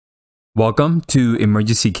Welcome to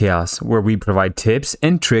Emergency Chaos, where we provide tips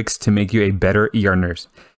and tricks to make you a better ER nurse.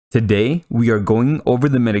 Today, we are going over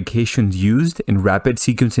the medications used in rapid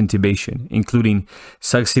sequence intubation, including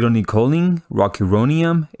succinylcholine,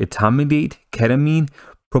 rocuronium, etomidate, ketamine,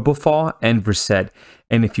 propofol, and Versed.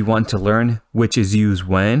 And if you want to learn which is used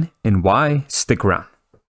when and why, stick around.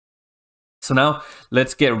 So now,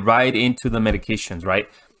 let's get right into the medications, right?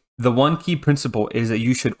 The one key principle is that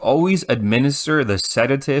you should always administer the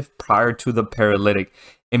sedative prior to the paralytic.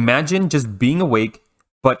 Imagine just being awake,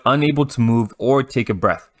 but unable to move or take a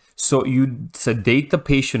breath. So you sedate the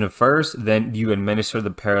patient at first, then you administer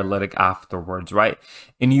the paralytic afterwards, right?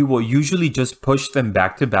 And you will usually just push them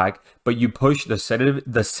back to back, but you push the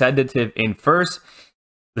sedative in first,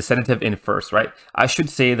 right? I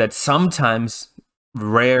should say that sometimes,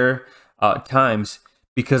 rare times,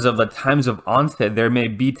 because of the times of onset, there may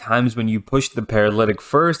be times when you push the paralytic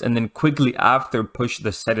first and then quickly after push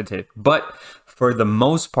the sedative. But for the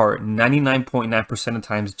most part, 99.9% of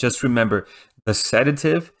times, just remember the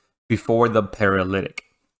sedative before the paralytic.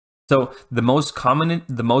 So the most common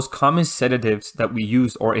sedatives that we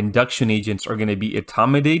use or induction agents are going to be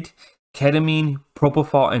etomidate, ketamine,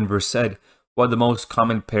 propofol, and Versed. While the most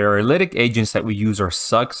common paralytic agents that we use are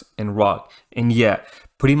Sux and Roc. And yeah,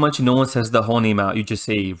 pretty much no one says the whole name out. You just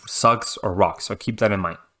say Sux or Roc. So keep that in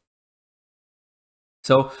mind.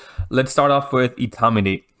 So let's start off with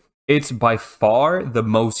etomidate. It's by far the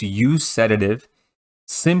most used sedative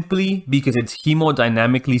simply because it's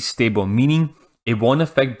hemodynamically stable, meaning it won't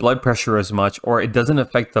affect blood pressure as much, or it doesn't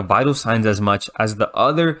affect the vital signs as much as the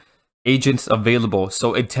other agents available.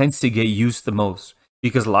 So it tends to get used the most.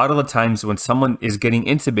 Because a lot of the times when someone is getting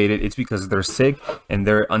intubated, it's because they're sick and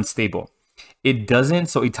they're unstable. So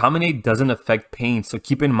etomidate doesn't affect pain. So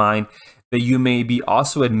keep in mind that you may be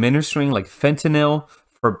also administering like fentanyl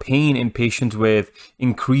for pain in patients with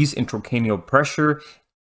increased intracranial pressure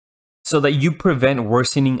so that you prevent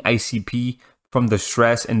worsening ICP from the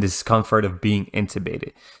stress and discomfort of being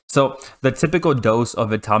intubated. So the typical dose of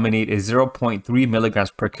etomidate is 0.3 milligrams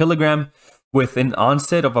per kilogram with an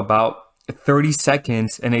onset of about 30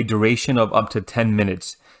 seconds and a duration of up to 10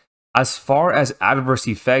 minutes. As far as adverse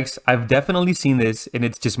effects, I've definitely seen this, and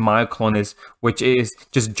it's just myoclonus, which is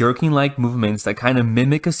just jerking-like movements that kind of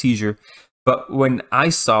mimic a seizure. But when I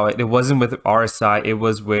saw it, it wasn't with RSI, it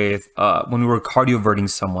was with when we were cardioverting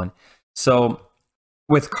someone. So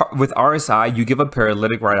with RSI, you give a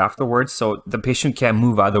paralytic right afterwards, so the patient can't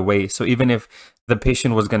move either way. So even if the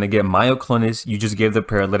patient was going to get myoclonus, you just give the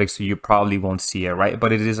paralytic, so you probably won't see it, right?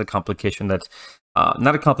 But it is a complication that's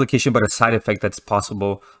not a complication, but a side effect that's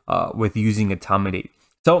possible with using etomidate.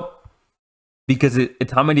 So because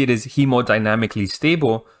etomidate is hemodynamically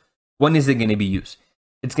stable, when is it going to be used?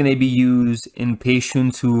 It's going to be used in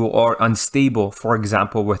patients who are unstable, for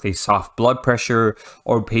example, with a soft blood pressure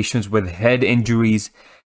or patients with head injuries,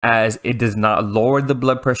 as it does not lower the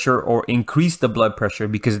blood pressure or increase the blood pressure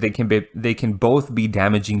because they can both be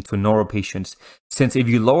damaging to neuro patients. Since if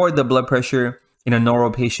you lower the blood pressure in a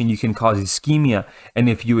neuro patient, you can cause ischemia. And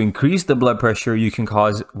if you increase the blood pressure, you can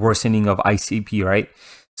cause worsening of ICP, right?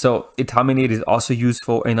 So etomidate is also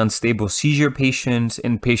useful in unstable seizure patients,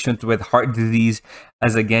 in patients with heart disease,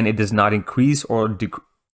 as again, it does not decrease or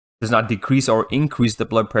increase the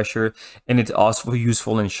blood pressure, and it's also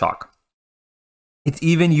useful in shock. It's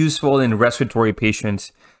even useful in respiratory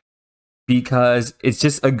patients because it's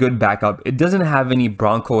just a good backup. It doesn't have any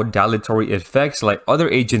bronchodilatory effects like other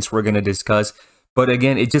agents we're going to discuss, but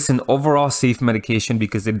again, it's just an overall safe medication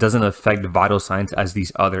because it doesn't affect vital signs as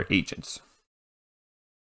these other agents.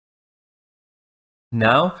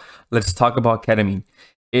 Now, let's talk about ketamine.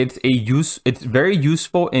 It's very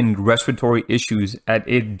useful in respiratory issues, and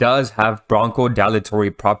it does have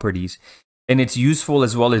bronchodilatory properties. And it's useful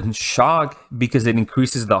as well in shock because it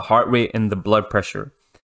increases the heart rate and the blood pressure.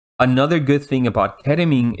 Another good thing about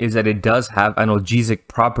ketamine is that it does have analgesic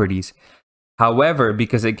properties. However,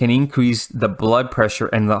 because it can increase the blood pressure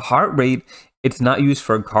and the heart rate, it's not used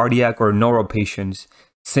for cardiac or neuro patients,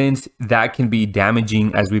 since that can be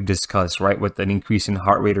damaging, as we've discussed, right, with an increase in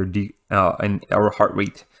heart rate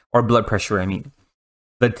or blood pressure, I mean.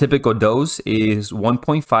 The typical dose is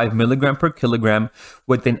 1.5 milligram per kilogram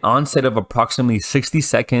with an onset of approximately 60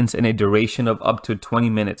 seconds and a duration of up to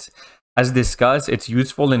 20 minutes. As discussed, it's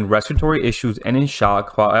useful in respiratory issues and in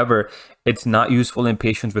shock. However, it's not useful in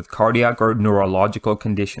patients with cardiac or neurological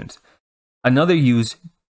conditions. Another use,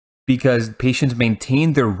 because patients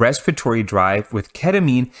maintain their respiratory drive with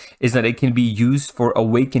ketamine, is that it can be used for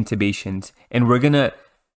awake intubations. And we're going to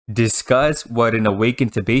discuss what an awake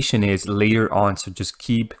intubation is later on. So just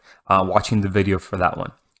keep watching the video for that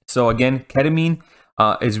one. So again, ketamine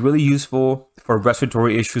is really useful for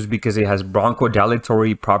respiratory issues because it has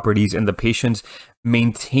bronchodilatory properties and the patients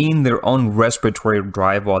maintain their own respiratory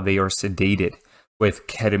drive while they are sedated with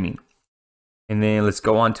ketamine. And then let's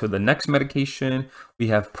go on to the next medication. We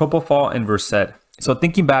have propofol and Versed. So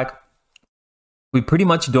thinking back, we pretty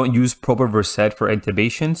much don't use prop or Versed for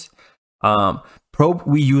intubations. Prop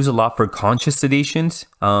we use a lot for conscious sedations,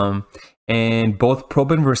 and both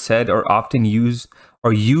prop and Versed are often used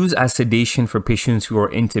as sedation for patients who are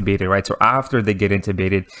intubated, right? So after they get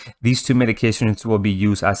intubated, these two medications will be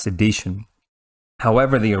used as sedation.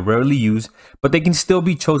 However, they are rarely used, but they can still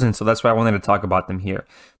be chosen. So that's why I wanted to talk about them here.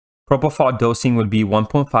 Propofol dosing would be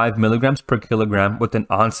 1.5 milligrams per kilogram with an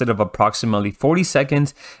onset of approximately 40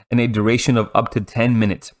 seconds and a duration of up to 10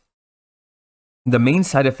 minutes. The main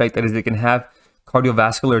side effect that is it can have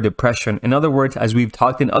cardiovascular depression. In other words, as we've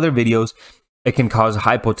talked in other videos, it can cause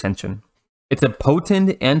hypotension. It's a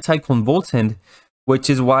potent anticonvulsant, which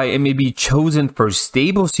is why it may be chosen for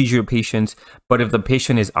stable seizure patients, but if the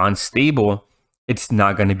patient is unstable, it's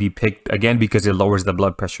not going to be picked again because it lowers the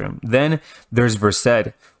blood pressure. Then there's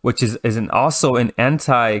Versed, which is also an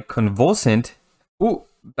anticonvulsant. Ooh,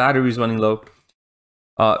 battery's running low.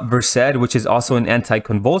 Versed, which is also an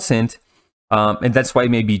anticonvulsant, and that's why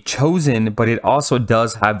it may be chosen, but it also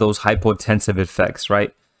does have those hypotensive effects,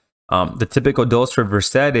 right? The typical dose for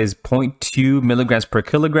Versed is 0.2 milligrams per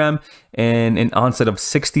kilogram and an onset of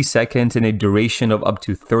 60 seconds and a duration of up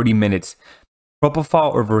to 30 minutes.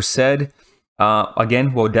 Propofol or Versed,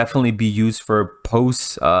 again, will definitely be used for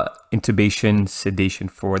post-intubation sedation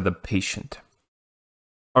for the patient.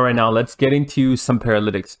 All right, now let's get into some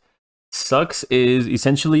paralytics. Sux is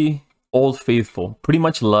essentially Old Faithful, pretty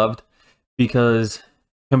much loved because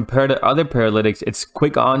compared to other paralytics, it's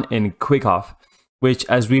quick on and quick off, which,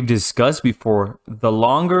 as we've discussed before, the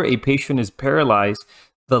longer a patient is paralyzed,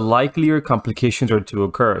 the likelier complications are to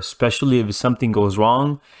occur, especially if something goes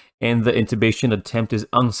wrong and the intubation attempt is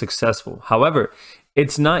unsuccessful. However,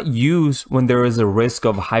 it's not used when there is a risk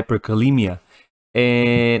of hyperkalemia,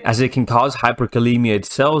 and as it can cause hyperkalemia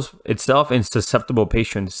itself in susceptible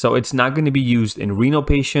patients. So it's not going to be used in renal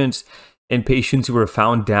patients, in patients who are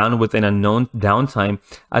found down with an unknown downtime,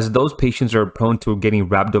 as those patients are prone to getting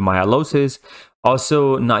rhabdomyolysis.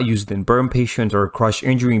 Also not used in burn patients or crush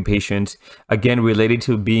injury patients, again related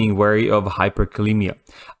to being wary of hyperkalemia.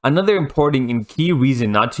 Another important and key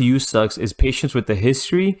reason not to use Sux is patients with a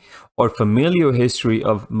history or familial history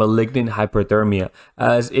of malignant hyperthermia,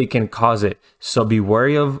 as it can cause it. So be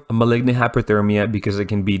wary of malignant hyperthermia because it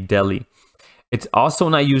can be deadly. It's also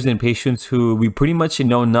not used in patients who we pretty much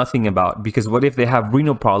know nothing about, because what if they have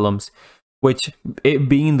renal problems? Which, it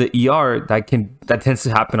being the ER, that tends to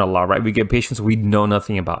happen a lot, right? We get patients we know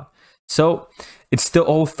nothing about. So it's still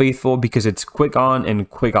Old Faithful because it's quick on and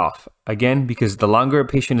quick off. Again, because the longer a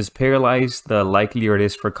patient is paralyzed, the likelier it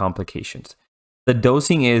is for complications. The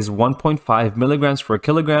dosing is 1.5 milligrams per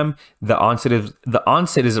kilogram. The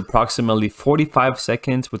onset is approximately 45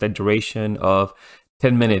 seconds with a duration of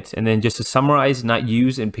 10 minutes. And then just to summarize, not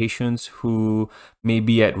used in patients who may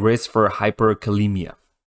be at risk for hyperkalemia.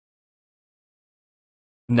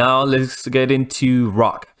 Now let's get into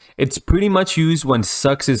ROC. It's pretty much used when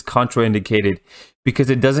Sux is contraindicated because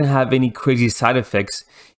it doesn't have any crazy side effects.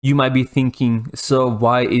 You might be thinking, so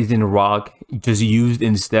why isn't ROC just used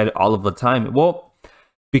instead all of the time? Well,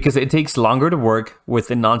 because it takes longer to work with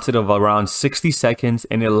an onset of around 60 seconds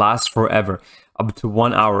and it lasts forever, up to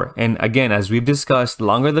 1 hour. And again, as we've discussed, the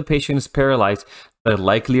longer the patient is paralyzed, the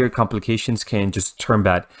likelier complications can just turn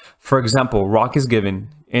bad. For example, ROC is given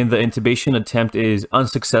and the intubation attempt is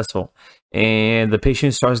unsuccessful and the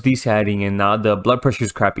patient starts desatting and now the blood pressure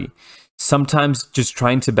is crappy. Sometimes just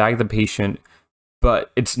trying to bag the patient,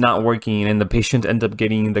 but it's not working and the patient ends up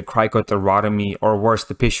getting the cricothyrotomy, or worse,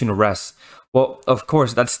 the patient arrests. Well, of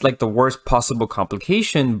course, that's like the worst possible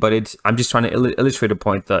complication, but I'm just trying to illustrate a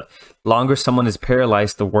point that longer someone is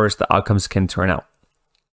paralyzed, the worse the outcomes can turn out.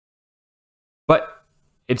 But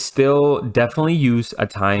it's still definitely used at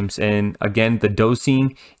times. And again, the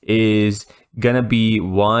dosing is gonna be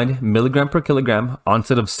 1 milligram per kilogram,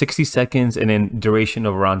 onset of 60 seconds, and then duration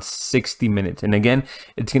of around 60 minutes. And again,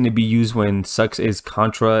 it's gonna be used when Sux is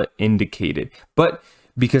contraindicated. But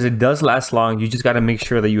because it does last long, you just got to make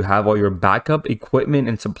sure that you have all your backup equipment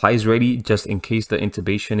and supplies ready just in case the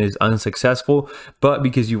intubation is unsuccessful. But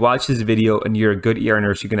because you watch this video and you're a good ER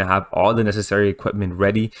nurse, you're going to have all the necessary equipment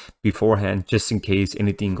ready beforehand just in case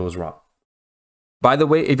anything goes wrong. By the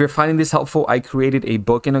way, if you're finding this helpful, I created a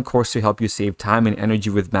book and a course to help you save time and energy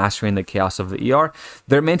with mastering the chaos of the ER.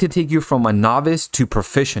 They're meant to take you from a novice to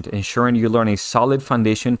proficient, ensuring you learn a solid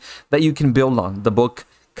foundation that you can build on. The book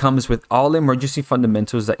comes with all emergency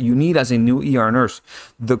fundamentals that you need as a new ER nurse.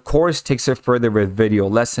 The course takes it further with video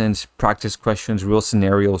lessons, practice questions, real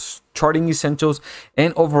scenarios, charting essentials,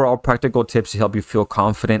 and overall practical tips to help you feel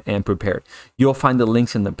confident and prepared. You'll find the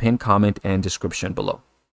links in the pinned comment and description below.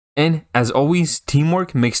 And as always,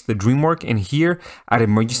 teamwork makes the dream work, and here at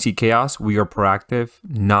Emergency Chaos, we are proactive,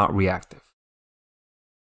 not reactive.